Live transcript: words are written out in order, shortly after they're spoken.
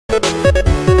Hey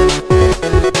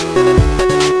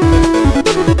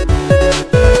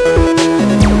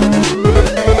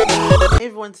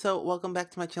everyone, so welcome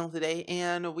back to my channel today,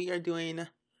 and we are doing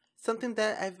something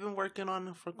that I've been working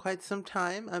on for quite some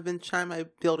time. I've been trying my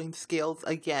building skills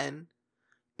again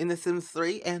in The Sims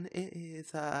 3, and it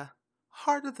is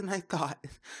harder than I thought.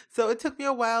 So it took me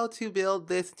a while to build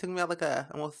this. It took me like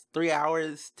almost 3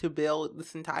 hours to build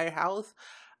this entire house.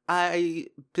 I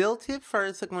built it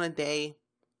first like on a day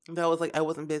that was like I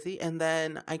wasn't busy, and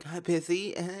then I got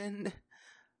busy and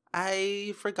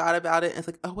I forgot about it. And it's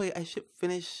like, oh wait, I should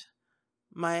finish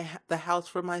the house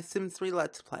for my Sims 3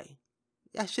 Let's Play.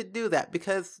 I should do that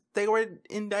because they were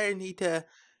in dire need to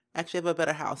actually have a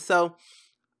better house. So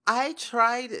I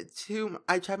tried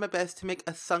my best to make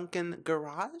a sunken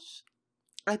garage.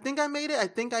 I think I made it. I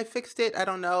think I fixed it. I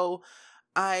don't know.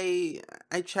 I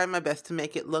tried my best to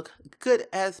make it look good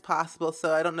as possible.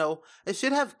 So I don't know. It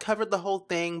should have covered the whole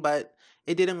thing, but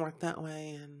it didn't work that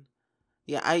way. And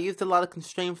yeah, I used a lot of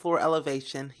constrained floor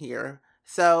elevation here.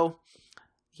 So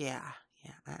yeah,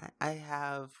 I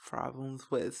have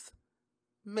problems with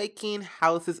making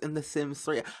houses in The Sims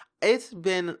 3. It's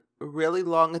been really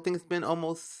long. I think it's been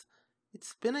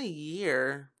a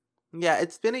year. Yeah,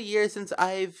 it's been a year since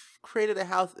I've created a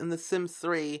house in The Sims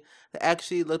 3 that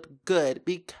actually looked good,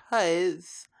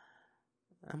 because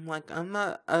I'm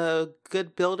not a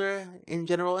good builder in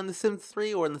general in The Sims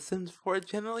 3 or in The Sims 4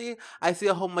 generally. I see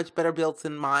a whole much better builds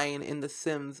than mine in The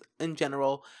Sims in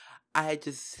general. I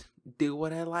just do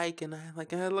what I like, and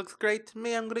it looks great to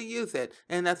me. I'm gonna use it,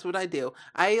 and that's what I do.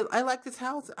 I like this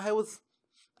house.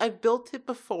 I've built it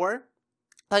before.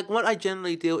 Like, what I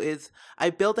generally do is I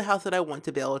build the house that I want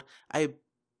to build. I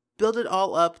build it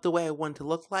all up the way I want it to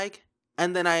look like,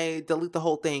 and then I delete the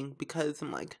whole thing because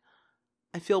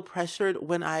I feel pressured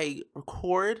when I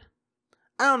record.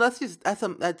 I don't know,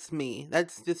 that's me.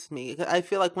 That's just me. I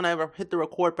feel like when I hit the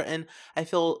record button, I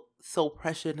feel so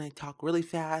pressured and I talk really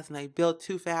fast and I build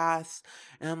too fast.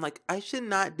 And I'm like, I should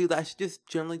not do that. I should just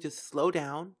generally just slow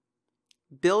down,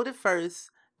 build it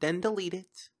first, then delete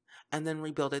it, and then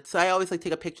rebuild it. So I always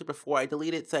take a picture before I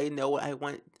delete it so I know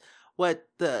what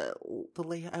the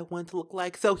layout I want to look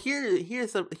like. So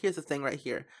here's the thing right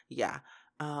here. Yeah.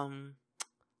 I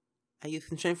use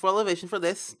constraint for elevation for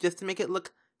this just to make it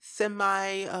look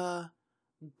semi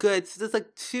good. So there's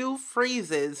 2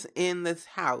 freezes in this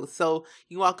house. So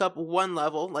you walk up one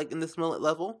level, like in this millet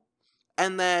level,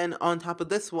 and then on top of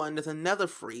this one there's another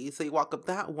freeze. So you walk up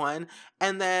that one,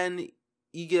 and then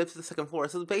you get up to the second floor.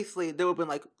 So basically there would have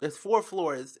been there's 4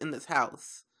 floors in this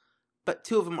house, but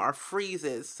 2 of them are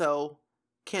freezes. So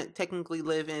can't technically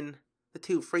live in the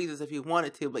 2 freezes if you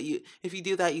wanted to, but if you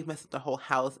do that, you mess up the whole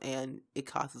house and it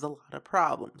causes a lot of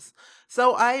problems.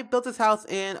 So I built this house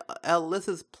in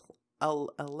Olympus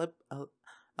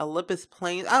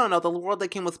Plains. I don't know, the world that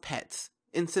came with pets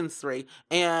in Sims 3.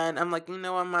 And I'm like, I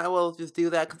might as well just do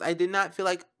that, because I did not feel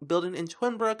like building in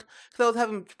Twinbrook, because I was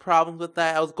having problems with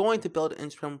that. I was going to build it in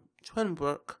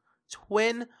Twinbrook,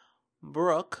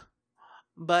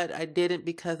 but I didn't,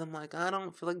 because I'm like, I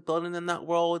don't feel like building in that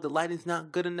world. The lighting's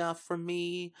not good enough for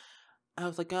me. I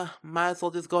was like, might as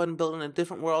well just go ahead and build in a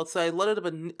different world. So I loaded up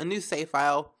a new save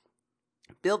file,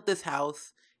 built this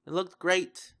house. It looked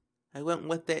great. I went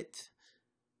with it,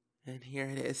 and here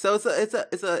it is. So it's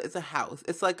a house.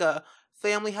 It's like a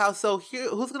family house. So here,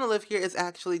 who's gonna live here is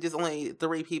actually just only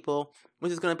 3 people,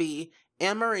 which is gonna be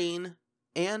Anne-Marie,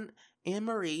 and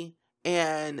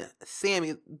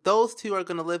Sammy. Those 2 are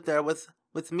gonna live there with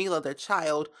Mila, their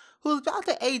child, who's about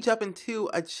to age up into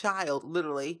a child,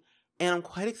 literally. And I'm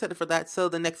quite excited for that. So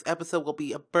the next episode will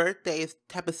be a birthday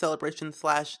type of celebration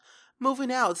 /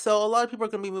 moving out. So a lot of people are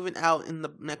going to be moving out in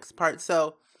the next part.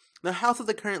 So the house that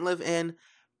they currently live in,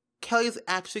 Kelly's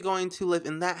actually going to live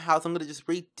in that house. I'm going to just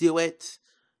redo it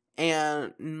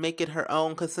and make it her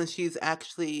own, because since she's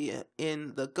actually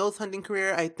in the ghost hunting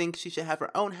career, I think she should have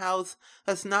her own house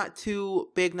that's not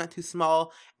too big, not too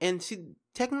small, and she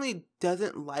technically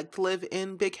doesn't like to live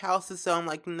in big houses. So I'm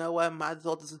like, you know what, might as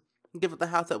well just give her the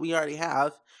house that we already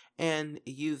have and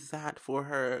use that for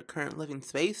her current living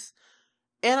space.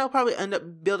 And I'll probably end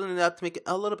up building it up to make it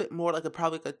a little bit more like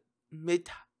probably a mid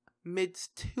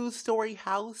 2-story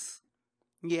house.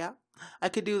 Yeah, I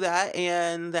could do that,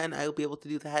 and then I'll be able to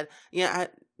do that. Yeah,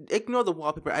 ignore the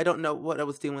wallpaper. I don't know what I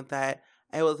was doing with that.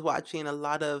 I was watching a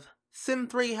lot of Sim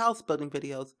 3 house building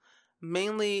videos,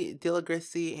 mainly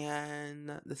Dilligrissy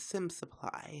and the Sim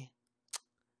Supply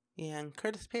and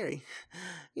Curtis Perry.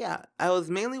 Yeah, I was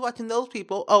mainly watching those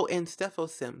people. Oh, and Steffo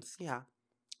Sims. Yeah,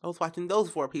 I was watching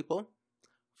those 4 people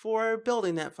for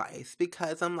building advice,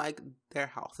 because I'm like, their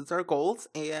houses are goals,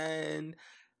 and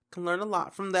can learn a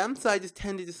lot from them. So I just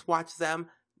tend to just watch them.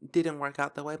 Didn't work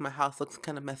out that way. My house looks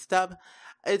kind of messed up.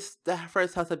 It's the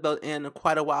first house I built in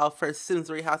quite a while. First Sims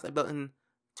 3 house I built in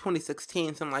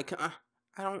 2016. So I'm like, I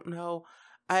don't know.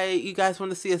 You guys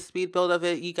want to see a speed build of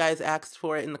it? You guys asked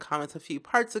for it in the comments a few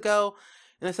parts ago,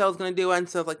 and I said I was gonna do one.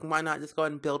 So I was like, why not just go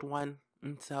ahead and build one?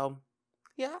 And so,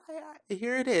 yeah,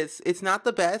 here it is. It's not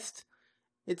the best.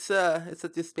 It's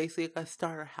just basically a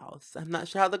starter house. I'm not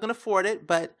sure how they're gonna afford it,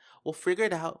 but we'll figure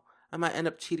it out. I might end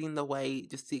up cheating the way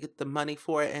just to get the money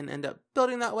for it and end up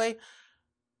building that way.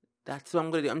 That's what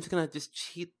I'm gonna do. I'm just gonna just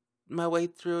cheat my way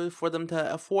through for them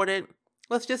to afford it.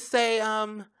 Let's just say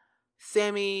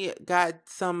Sammy got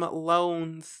some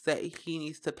loans that he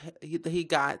needs to pay, that he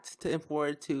got to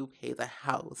afford to pay the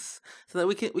house. So that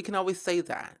we can always say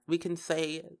that. We can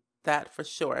say that for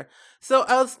sure. So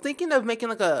I was thinking of making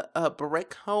like a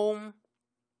brick home.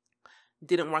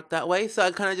 Didn't work that way. So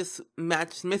I kind of just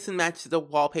mix and match the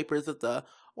wallpapers of the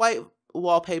white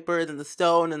wallpaper and then the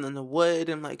stone and then the wood,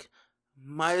 and like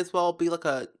might as well be like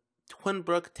a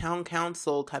Twinbrook town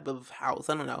council type of house.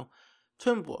 I don't know.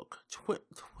 Twinbrook.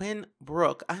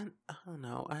 I don't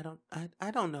know.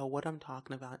 I don't know what I'm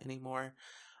talking about anymore.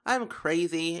 I'm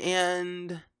crazy,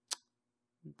 and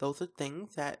those are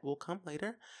things that will come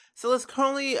later. So it's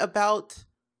currently about,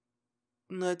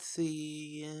 let's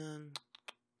see,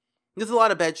 there's a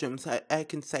lot of bedrooms, I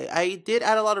can say. I did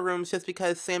add a lot of rooms just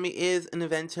because Sammy is an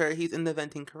inventor. He's in the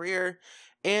inventing career.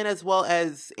 And as well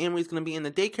as Amory's going to be in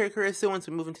the daycare career soon once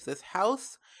we move into this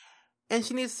house. And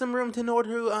she needs some room in order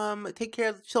to take care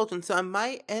of the children. So I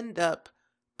might end up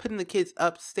putting the kids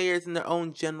upstairs in their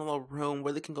own general room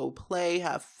where they can go play,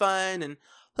 have fun, and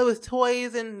play with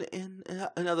toys and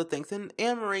other things. And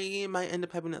Amory might end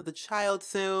up having another child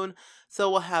soon.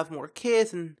 So we'll have more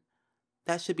kids, and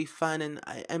that should be fun. And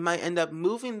I might end up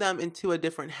moving them into a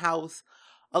different house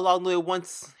along the way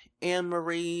once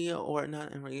Anne-Marie, or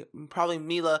not Anne-Marie, probably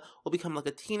Mila will become like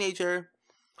a teenager.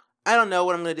 I don't know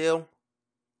what I'm going to do.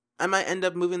 I might end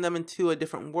up moving them into a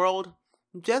different world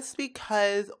just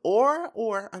because,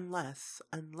 or unless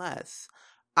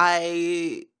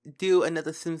I do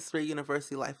another Sims 3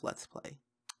 University Life Let's Play.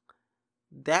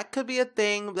 That could be a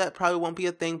thing. That probably won't be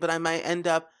a thing, but I might end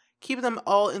up keeping them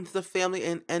all into the family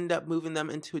and end up moving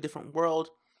them into a different world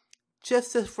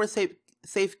just for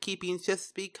safekeeping,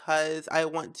 just because I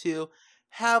want to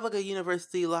have like a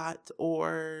university lot,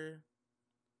 or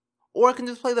I can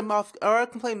just play them off, or I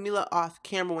can play Mila off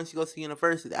camera when she goes to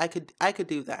university. I could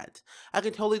do that. I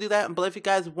could totally do that. But if you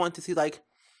guys want to see like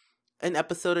an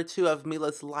episode or two of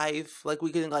Mila's life, like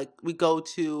we go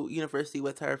to university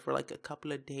with her for like a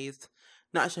couple of days.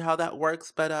 Not sure how that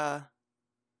works, but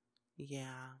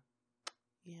yeah.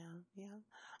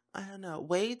 I don't know.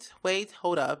 Wait,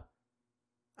 hold up.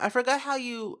 I forgot how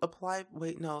you apply.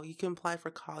 Wait, no, you can apply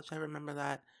for college. I remember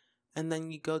that. And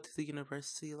then you go to the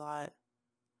university lot.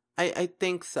 I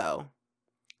think so.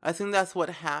 I think that's what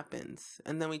happens.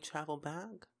 And then we travel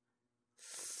back.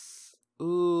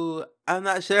 Ooh, I'm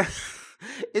not sure.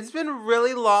 It's been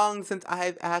really long since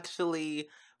I've actually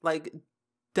like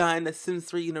done a Sims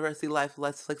 3 University Life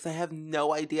Let's Play. I have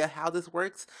no idea how this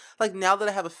works. Like, now that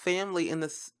I have a family in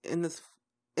this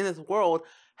world,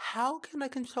 how can I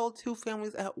control two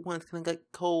families at once? Can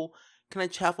I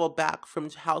travel back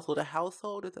from household to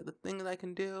household? Is that the thing that I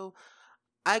can do?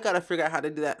 I gotta figure out how to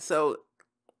do that. So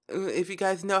if you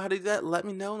guys know how to do that, let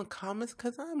me know in the comments,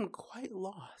 because I'm quite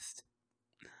lost.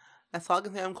 That's all I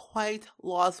can say. I'm quite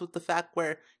lost with the fact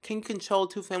where can you control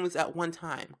two families at one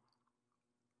time?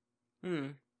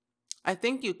 I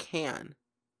think you can.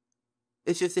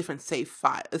 It's just different save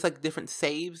file. It's like different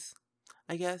saves,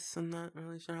 I guess. I'm not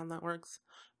really sure how that works.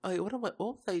 Oh wait,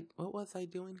 what was I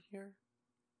doing here?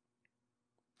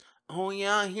 Oh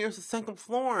yeah, here's the second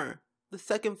floor. The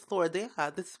second floor. Yeah,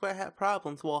 this is where I had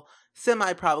problems. Well,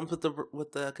 semi problems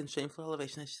with the constrained floor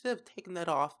elevation. I should have taken that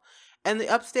off. And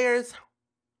the upstairs,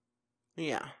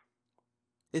 yeah,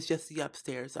 it's just the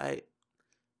upstairs.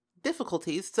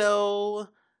 Difficulties. So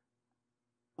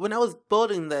when I was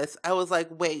building this, I was like,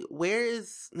 wait,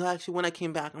 no, actually, when I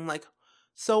came back, I'm like,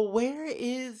 so where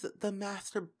is the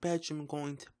master bedroom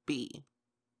going to be?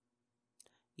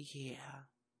 Yeah.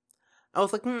 I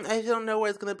was like, I don't know where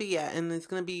it's going to be at, and it's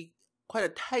going to be quite a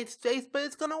tight space, but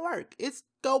it's going to work. It's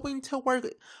going to work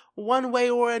one way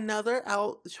or another.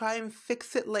 I'll try and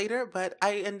fix it later, but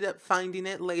I ended up finding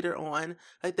it later on,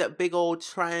 like that big old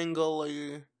triangle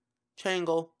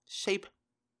shape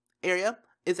area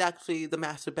is actually the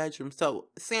master bedroom. So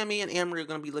Sammy and Amory are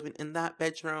going to be living in that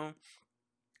bedroom.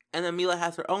 And then Mila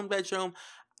has her own bedroom.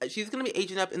 She's going to be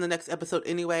aging up in the next episode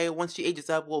anyway. Once she ages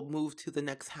up, we'll move to the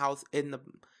next house in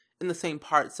in the same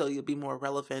part, so you'll be more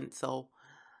relevant. So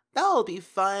that'll be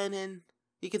fun, and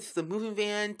you can see the moving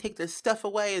van take their stuff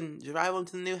away and drive them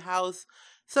to the new house.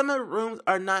 Some of the rooms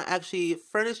are not actually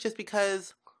furnished just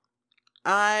because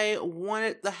I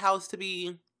wanted the house to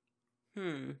be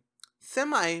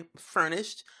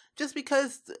semi-furnished, just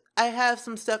because I have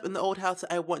some stuff in the old house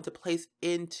that I want to place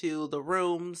into the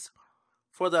rooms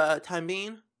for the time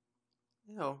being.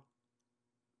 Ew.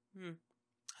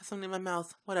 Has something in my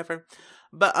mouth. Whatever.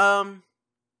 But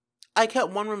I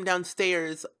kept one room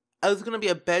downstairs. I was gonna be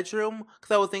a bedroom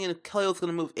because I was thinking Kelly was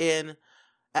gonna move in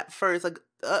at first. Like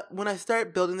when I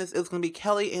started building this, it was gonna be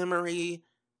Kelly, Anne Marie,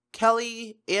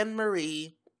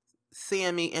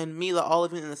 Sammy, and Mila all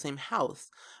living in the same house.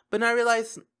 But I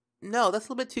realized, no, that's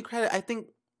a little bit too crowded. I think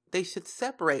they should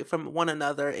separate from one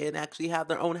another and actually have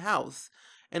their own house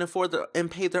and afford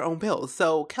and pay their own bills.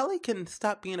 So Kelly can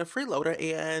stop being a freeloader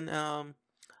and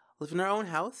live in her own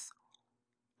house,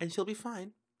 and she'll be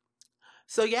fine.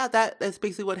 So yeah, that's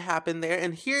basically what happened there.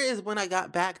 And here is when I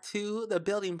got back to the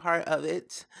building part of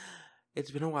it.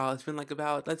 It's been a while. It's been like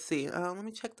about, let's see, let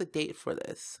me check the date for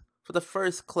this, for the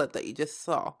first clip that you just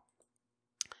saw.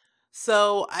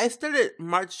 So I started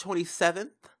March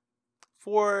 27th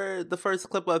for the first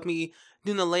clip of me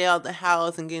doing the layout of the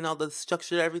house and getting all the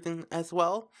structure and everything as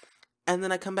well. And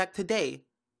then I come back today,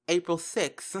 April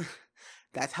 6th.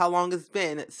 That's how long it's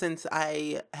been since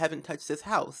I haven't touched this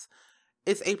house.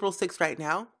 It's April 6th right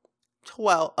now,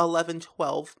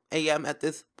 11:12 a.m. at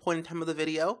this point in time of the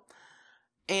video.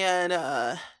 And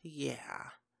yeah,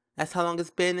 that's how long it's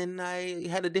been, and I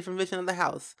had a different vision of the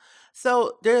house.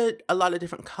 So there are a lot of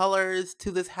different colors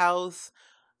to this house,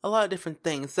 a lot of different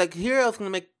things. Like here I was gonna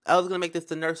make this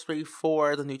the nursery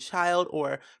for the new child,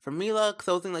 or for Mila, because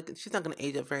I was thinking like she's not gonna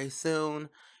age up very soon.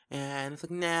 And it's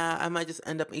like, nah, I might just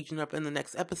end up aging up in the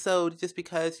next episode just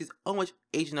because she's almost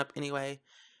aging up anyway.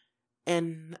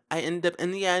 And I ended up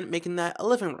in the end making that a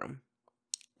living room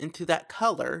into that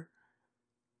color.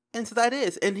 And so that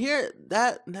is. And here,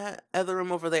 that other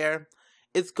room over there,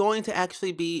 it's going to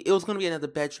actually be, it was going to be another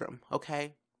bedroom,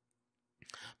 okay?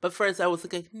 But first I was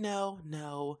thinking, no.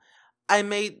 I'm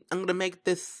going to make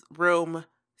this room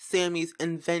Sammy's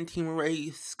inventing where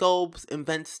he sculpts,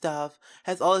 invents stuff,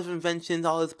 has all his inventions,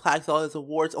 all his plaques, all his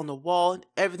awards on the wall, and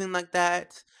everything like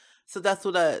that. So that's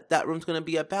what that room's going to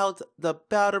be about. The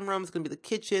bottom room is going to be the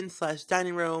kitchen /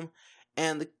 dining room,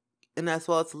 and as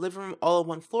well as the living room all on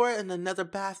one floor, and another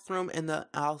bathroom, and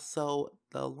also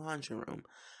the laundry room.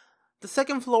 The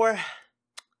second floor,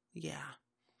 yeah.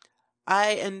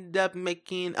 I ended up I was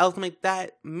going to make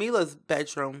that Mila's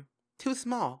bedroom too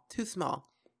small.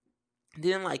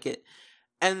 Didn't like it.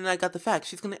 And then I got the fact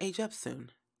she's going to age up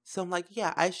soon. So I'm like,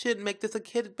 yeah, I should make this a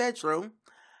kid bedroom.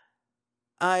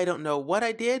 I don't know what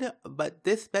I did, but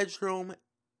this bedroom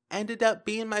ended up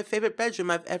being my favorite bedroom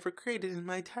I've ever created in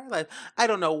my entire life. I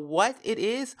don't know what it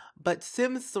is, but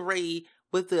Sims 3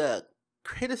 with the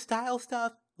creative style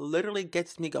stuff literally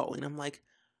gets me going. I'm like,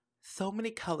 so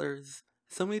many colors,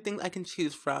 so many things I can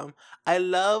choose from. I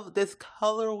love this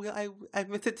color wheel. I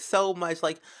miss it so much.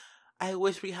 Like, I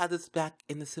wish we had this back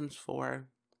in The Sims 4.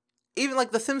 Even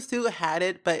like The Sims 2 had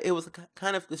it, but it was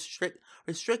kind of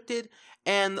restricted,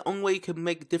 and the only way you could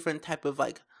make different type of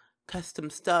like custom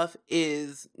stuff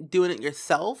is doing it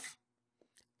yourself,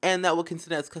 and that would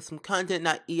consider as custom content,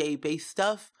 not EA based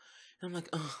stuff. And I'm like,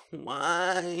 oh,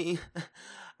 why?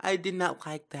 I did not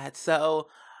like that. So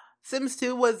Sims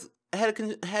 2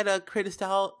 had a creative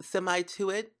style semi to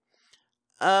it.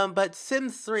 But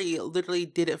Sims 3 literally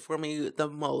did it for me the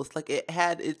most. Like, it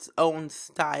had its own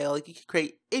style. Like, you could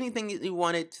create anything that you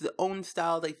wanted to the own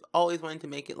style they've always wanted to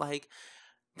make it like.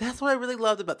 That's what I really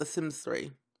loved about The Sims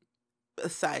 3.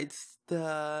 Besides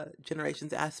the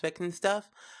generations aspect and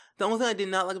stuff. The only thing I did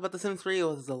not like about The Sims 3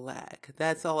 was the lag.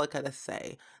 That's all I gotta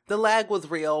say. The lag was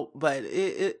real, but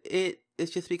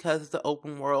it's just because it's the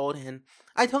open world, and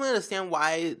I totally understand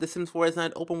why The Sims 4 is not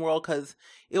an open world, because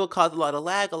it will cause a lot of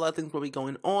lag, a lot of things will be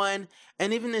going on,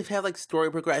 and even if you have like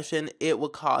story progression, it will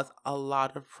cause a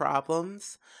lot of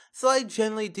problems. So I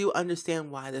generally do understand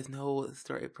why there's no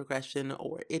story progression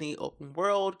or any open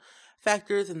world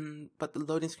factors, but the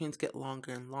loading screens get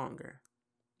longer and longer.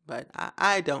 But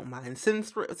I don't mind.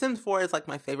 Sims 4 is like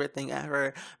my favorite thing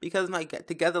ever, because my get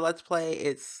together let's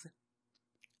play,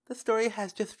 the story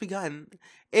has just begun.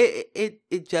 It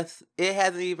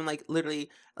hasn't even like literally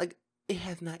like it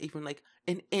has not even like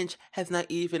an inch has not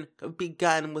even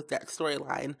begun with that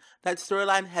storyline. That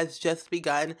storyline has just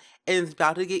begun and it's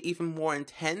about to get even more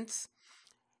intense.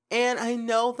 And I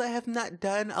know that I have not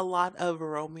done a lot of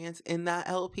romance in that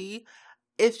LP.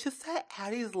 It's just that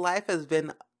Addie's life has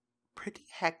been pretty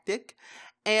hectic,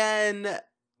 and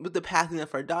with the passing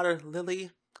of her daughter,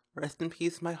 Lily. Rest in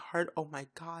peace, my heart. Oh my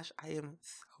gosh, I am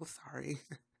so sorry.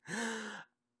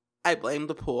 I blame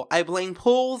the pool. I blame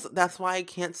pools. That's why I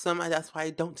can't swim. That's why I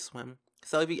don't swim.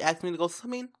 So if you ask me to go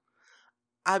swimming,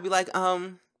 I'd be like,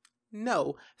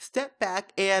 no. Step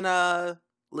back and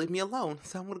leave me alone.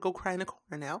 So I'm gonna go cry in a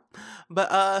corner now.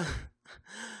 But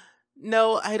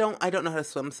no, I don't know how to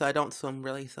swim, so I don't swim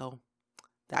really, so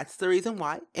that's the reason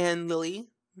why. And Lily,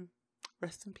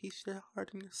 rest in peace, your heart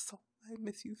and your soul. I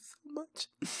miss you so much.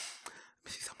 I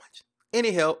miss you so much.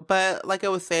 Anyhow, but like I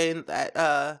was saying,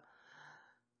 that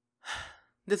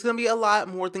there's gonna be a lot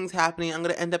more things happening. I'm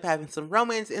gonna end up having some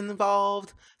romance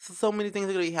involved. So many things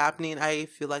are gonna be happening. I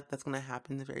feel like that's gonna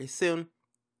happen very soon.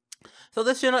 So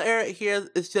this channel area here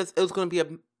is just it was gonna be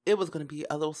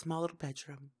a little small little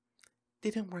bedroom.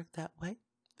 Didn't work that way.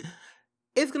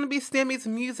 It's gonna be Sammy's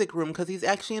music room because he's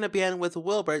actually in a band with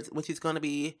Wilbert, which he's gonna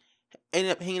be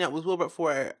ending up hanging out with Wilbert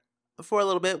for a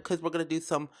little bit because we're gonna do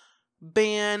some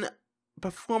band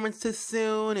performances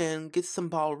soon and get some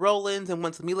ball rollings. And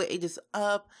once Amelia ages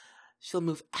up, she'll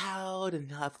move out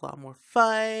and have a lot more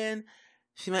fun.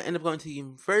 She might end up going to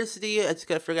university. I just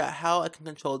gotta figure out how I can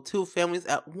control 2 families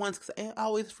at once because I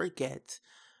always forget.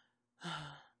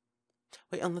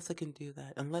 Wait, unless I can do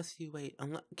that. Unless you wait.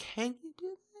 Can you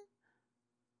do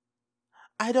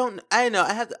that? I don't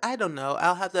know.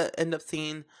 I'll have to end up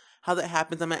seeing how that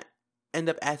happens. I might end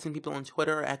up asking people on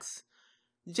Twitter or X.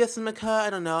 Jessica, I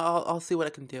don't know. I'll see what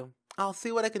I can do. I'll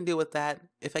see what I can do with that.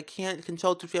 If I can't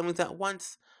control 2 families at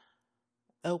once,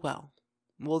 oh well.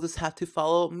 We'll just have to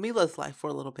follow Mila's life for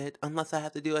a little bit, unless I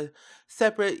have to do a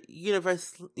separate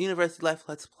university life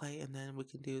let's play, and then we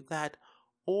can do that.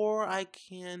 Or I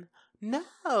can...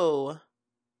 No!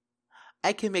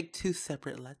 I can make 2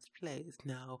 separate let's plays.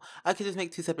 No. I can just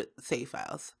make 2 separate save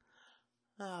files.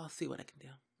 I'll see what I can do.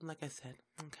 Like I said.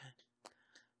 Okay.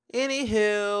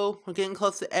 Anywho, we're getting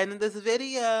close to the end of this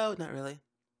video. Not really.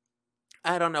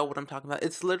 I don't know what I'm talking about.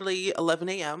 It's literally 11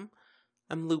 a.m.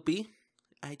 I'm loopy.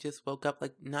 I just woke up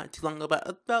like not too long ago,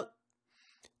 about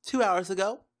 2 hours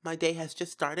ago. My day has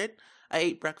just started. I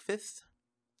ate breakfast.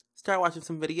 Started watching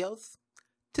some videos.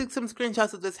 Took some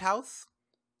screenshots of this house.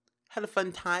 Had a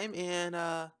fun time,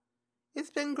 and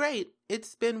it's been great.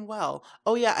 It's been well.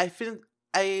 Oh yeah,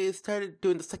 I started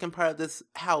doing the second part of this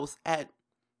house at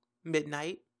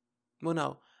midnight. Well,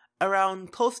 no,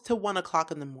 around close to 1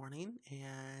 o'clock in the morning,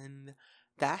 and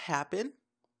that happened.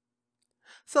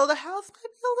 So the house might be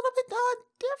a little bit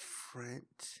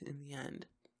different in the end.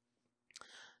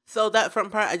 So that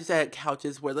front part, I just added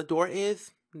couches where the door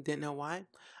is. Didn't know why.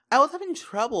 I was having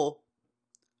trouble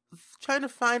trying to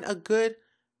find a good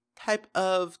type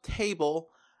of table.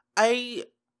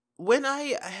 When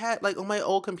I had, like, on my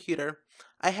old computer,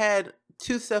 I had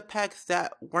 2 stuff packs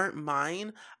that weren't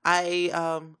mine.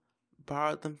 I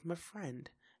borrowed them from a friend,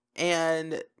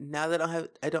 and now that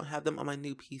I don't have them on my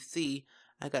new PC,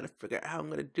 I gotta figure out how I'm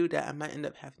gonna do that. I might end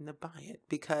up having to buy it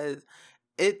because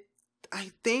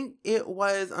I think it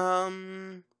was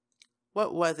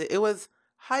what was it? It was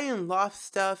high and loft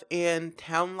stuff and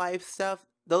town life stuff.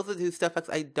 Those are the 2 stuff packs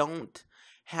I don't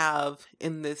have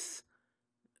in this.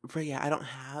 But yeah, I don't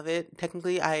have it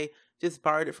technically. I just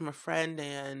borrowed it from a friend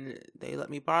and they let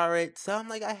me borrow it. So I'm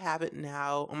like, I have it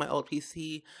now on my old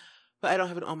PC, but I don't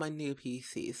have it on my new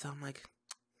PC. So I'm like,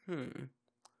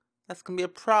 that's going to be a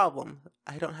problem.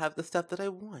 I don't have the stuff that I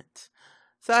want.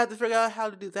 So I have to figure out how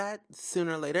to do that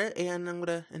sooner or later. And I'm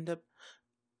going to end up,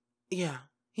 yeah,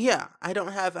 I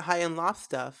don't have high-end loft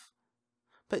stuff.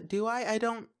 But do I?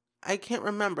 I can't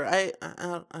remember. I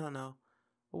don't know.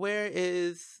 Where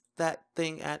is that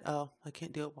thing at? Oh, I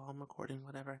can't do it while I'm recording.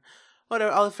 Whatever,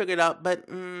 I'll figure it out. But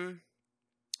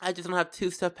I just don't have 2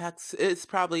 stuff packs. It's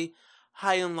probably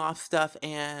high-end loft stuff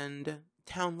and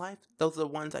town life. Those are the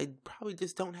ones I probably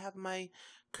just don't have in my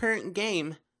current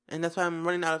game, and that's why I'm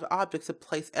running out of objects to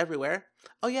place everywhere.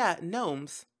 Oh yeah,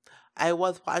 gnomes. I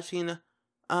was watching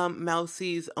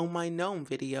Mousie's Oh My Gnome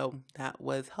video. That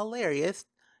was hilarious.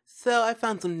 So I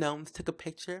found some gnomes, took a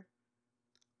picture.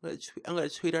 I'm gonna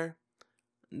tweet her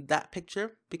that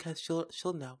picture because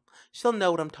she'll know. She'll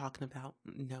know what I'm talking about.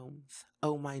 Gnomes.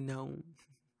 Oh my gnome.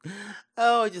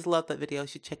 Oh, I just love that video. You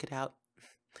should check it out.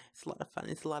 It's a lot of fun.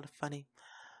 It's a lot of funny.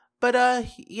 But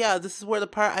yeah, this is where the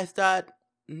part I thought,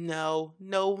 no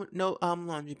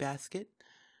laundry basket.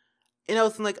 And I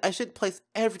was like, I should place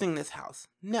everything in this house.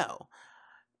 No.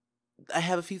 I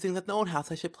have a few things at the old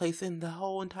house I should place in the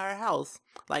whole entire house.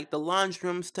 Like the laundry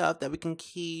room stuff that we can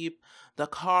keep. The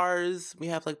cars. We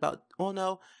have like about, oh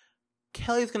no.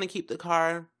 Kelly's going to keep the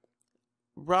car.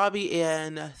 Robbie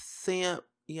and Sam,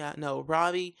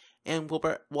 Robbie and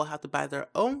Wilbur will have to buy their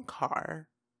own car.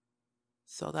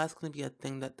 So that's going to be a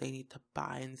thing that they need to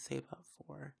buy and save up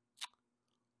for.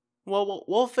 Well,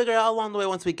 we'll figure it out along the way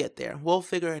once we get there. We'll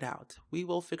figure it out. We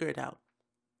will figure it out.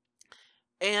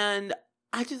 And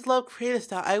I just love creative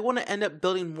style. I want to end up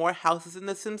building more houses in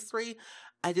The Sims 3.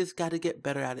 I just got to get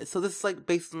better at it. So this is like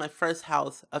based on my first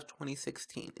house of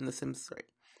 2016 in The Sims 3.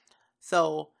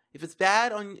 So if it's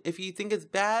bad, if you think it's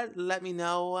bad, let me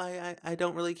know. I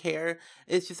don't really care.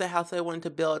 It's just a house I wanted to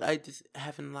build. I just I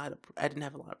didn't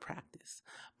have a lot of practice,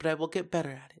 but I will get better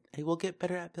at it. I will get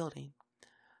better at building.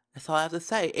 That's all I have to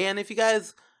say. And if you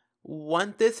guys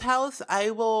want this house, I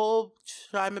will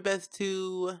try my best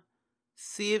to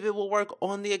see if it will work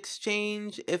on the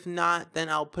exchange. If not, then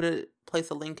I'll place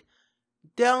a link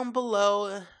down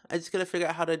below. I just gotta figure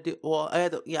out how to do. Well,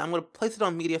 I'm gonna place it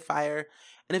on Mediafire,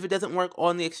 and if it doesn't work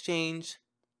on the exchange,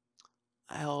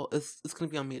 it's gonna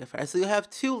be on Mediafire. So you'll have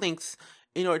 2 links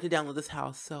in order to download this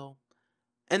house. So,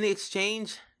 and the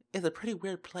exchange is a pretty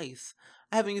weird place.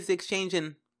 I haven't used the exchange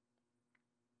in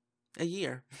a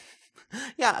year.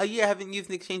 Yeah, a year. I haven't used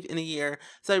the exchange in a year,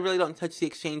 so I really don't touch the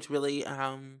exchange really.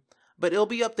 But it'll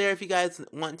be up there if you guys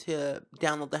want to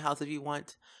download the house if you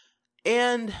want.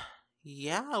 And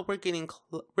yeah, we're getting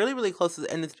really, really close to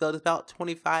the end of this build. It's about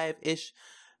 25-ish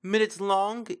minutes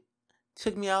long. It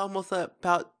took me almost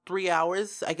about 3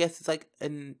 hours. I guess it's like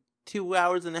 2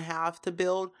 hours and a half to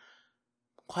build.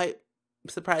 Quite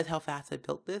surprised how fast I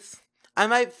built this. I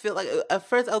might feel like, at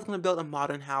first I was going to build a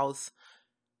modern house.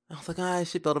 I was like, I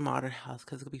should build a modern house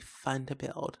because it'll be fun to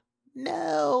build.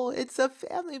 No, it's a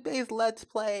family-based Let's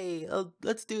Play.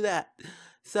 Let's do that.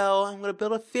 So I'm going to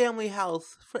build a family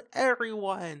house for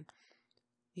everyone.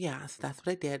 Yeah, so that's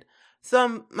what I did.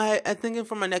 So I'm thinking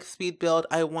for my next speed build,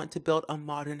 I want to build a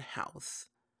modern house.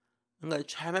 I'm going to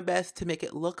try my best to make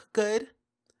it look good.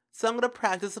 So I'm going to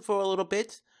practice it for a little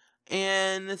bit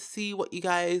and see what you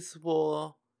guys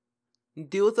will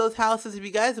do with those houses. If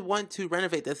you guys want to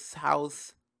renovate this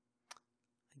house,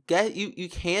 you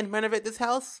can renovate this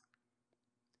house,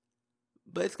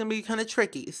 but it's going to be kind of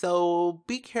tricky. So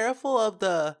be careful of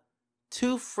the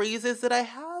 2 freezes that I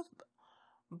have,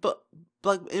 but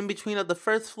like in between of the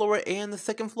first floor and the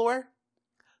second floor.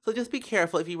 So just be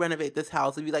careful if you renovate this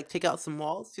house. If you like take out some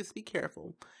walls, just be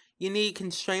careful. You need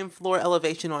constrained floor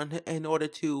elevation in order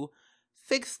to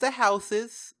fix the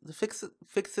houses, fix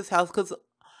this house. Because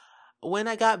when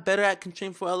I got better at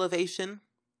constrained floor elevation,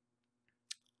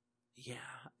 yeah,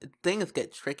 things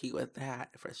get tricky with that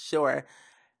for sure.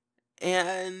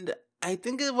 And I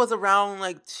think it was around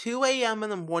like 2 a.m. in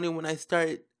the morning when I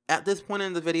started. At this point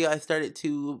in the video, I started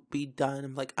to be done.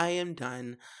 I'm like, I am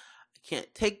done. I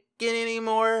can't take it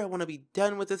anymore. I want to be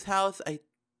done with this house.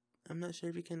 I'm not sure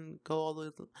if you can go all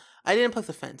the way. I didn't place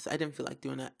a fence. I didn't feel like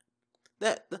doing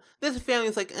that. This family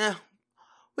is like,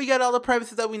 we got all the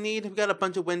privacy that we need. We got a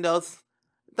bunch of windows.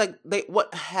 Like,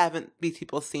 what haven't these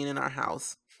people seen in our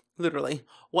house? Literally,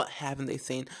 what haven't they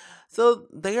seen? So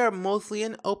they are mostly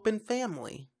an open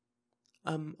family.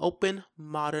 Open,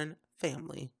 modern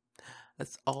family.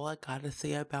 That's all I gotta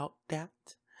say about that.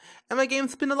 And my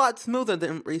game's been a lot smoother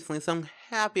than recently, so I'm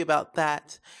happy about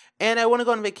that. And I want to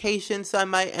go on vacation, so I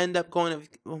might end up going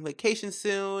on vacation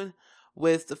soon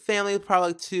with the family,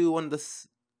 probably to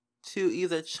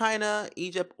either China,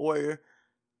 Egypt, or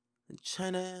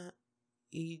Japan.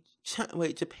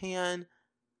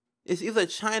 It's either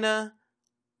China,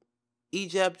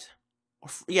 Egypt,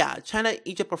 China,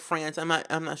 Egypt, or France. I'm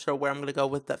not sure where I'm gonna go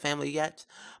with that family yet,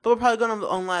 but we're probably going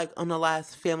on the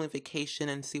last family vacation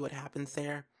and see what happens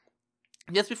there,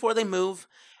 just before they move,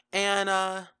 and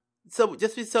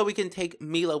so we can take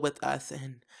Mila with us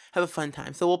and have a fun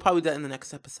time. So we'll probably do that in the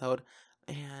next episode,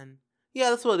 and yeah,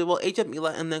 that's what we'll do. We'll age up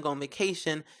Mila and then go on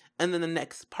vacation, and then the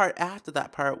next part after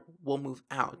that part we'll move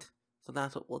out. So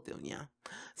that's what we'll do. Yeah.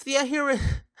 So yeah, here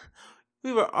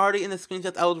we were already in the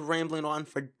screenshots. I was rambling on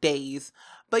for days.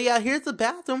 But yeah, here's the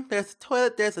bathroom. There's the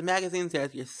toilet. There's the magazines.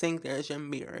 There's your sink. There's your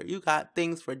mirror. You got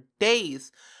things for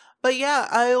days. But yeah,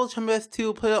 I will try my best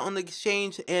to put it on the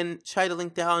exchange and try to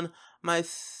link down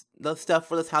the stuff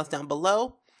for this house down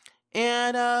below.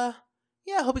 And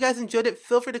yeah, I hope you guys enjoyed it.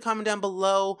 Feel free to comment down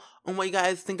below on what you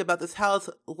guys think about this house.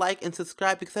 Like and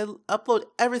subscribe because I upload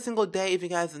every single day if you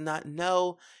guys did not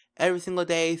know. Every single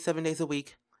day, 7 days a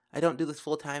week. I don't do this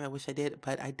full time. I wish I did,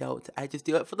 but I don't. I just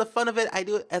do it for the fun of it. I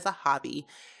do it as a hobby.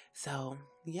 So,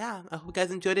 yeah. I hope you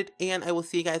guys enjoyed it, and I will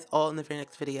see you guys all in the very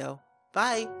next video.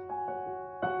 Bye!